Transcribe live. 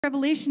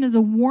Revelation is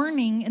a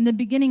warning in the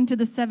beginning to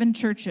the 7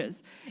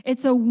 churches.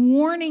 It's a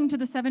warning to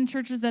the 7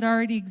 churches that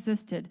already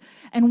existed.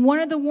 And one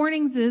of the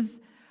warnings is,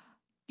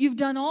 you've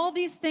done all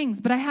these things,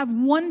 but I have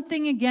one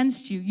thing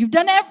against you. You've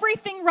done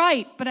everything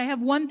right, but I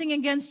have one thing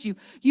against you.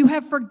 You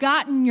have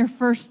forgotten your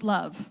first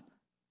love.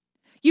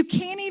 You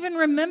can't even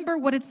remember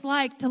what it's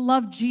like to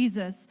love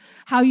Jesus,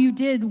 how you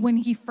did when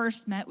he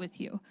first met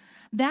with you.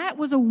 That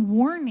was a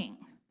warning.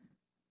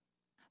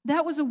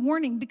 That was a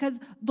warning because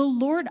the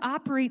Lord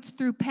operates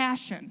through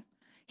passion.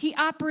 He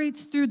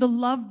operates through the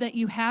love that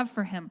you have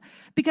for him.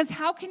 Because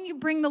how can you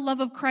bring the love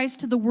of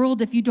Christ to the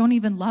world if you don't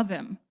even love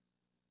him?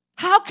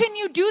 How can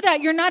you do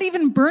that? You're not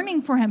even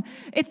burning for him.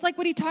 It's like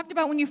what he talked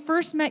about when you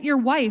first met your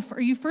wife or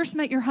you first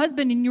met your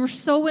husband and you were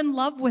so in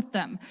love with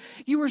them.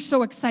 You were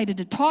so excited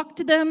to talk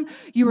to them.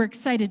 You were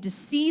excited to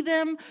see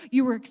them.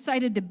 You were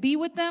excited to be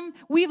with them.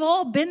 We've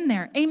all been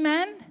there.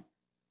 Amen?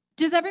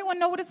 Does everyone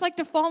know what it's like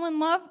to fall in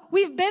love?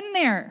 We've been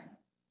there.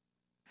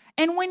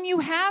 And when you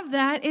have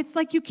that, it's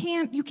like you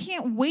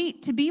can't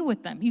wait to be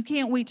with them. You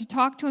can't wait to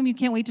talk to them. You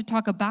can't wait to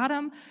talk about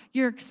them.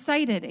 You're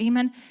excited.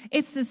 Amen?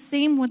 It's the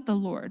same with the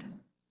Lord.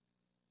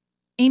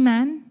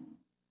 Amen?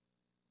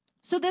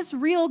 So this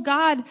real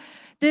God,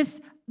 the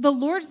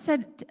Lord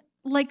said,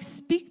 like,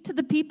 speak to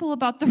the people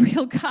about the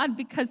real God,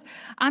 because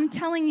I'm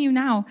telling you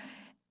now,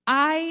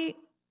 I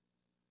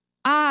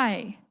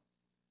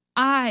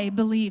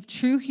believe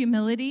true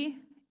humility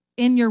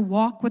in your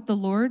walk with the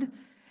Lord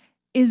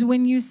is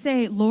when you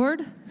say,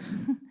 Lord,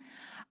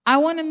 I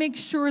want to make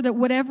sure that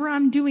whatever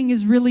I'm doing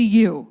is really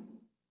you.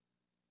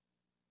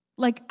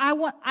 Like,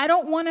 I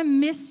don't want to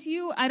miss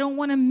you. I don't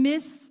want to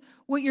miss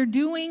what you're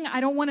doing. I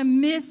don't want to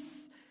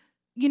miss,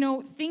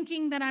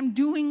 thinking that I'm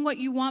doing what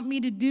you want me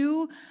to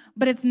do,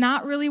 but it's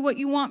not really what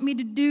you want me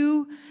to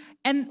do.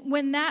 And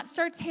when that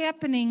starts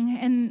happening,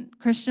 and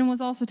Christian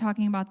was also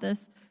talking about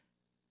this,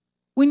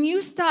 when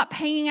you stop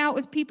hanging out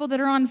with people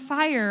that are on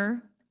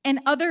fire and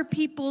other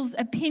people's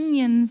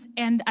opinions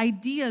and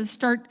ideas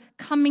start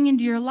coming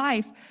into your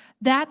life,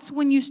 that's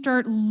when you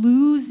start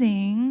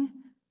losing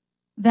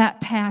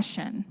that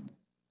passion.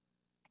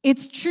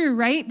 It's true,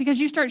 right? Because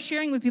you start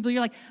sharing with people,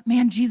 you're like,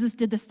 man, Jesus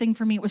did this thing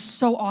for me. It was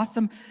so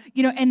awesome.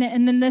 And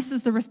then this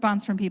is the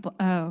response from people,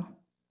 oh,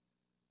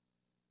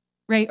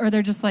 right? Or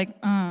they're just like,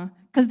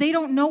 because they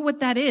don't know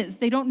what that is.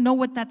 They don't know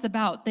what that's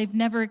about. They've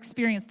never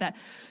experienced that.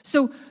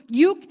 So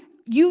you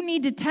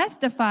need to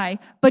testify,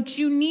 but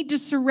you need to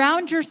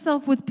surround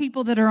yourself with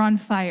people that are on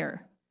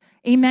fire.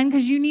 Amen?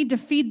 Because you need to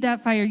feed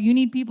that fire. You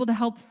need people to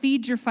help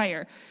feed your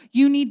fire.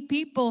 You need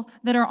people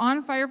that are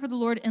on fire for the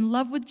Lord, in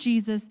love with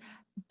Jesus,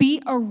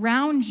 be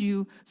around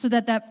you so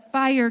that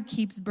fire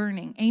keeps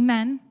burning.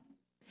 Amen?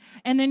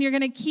 And then you're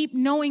going to keep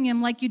knowing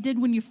him like you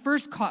did when you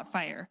first caught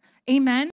fire. Amen?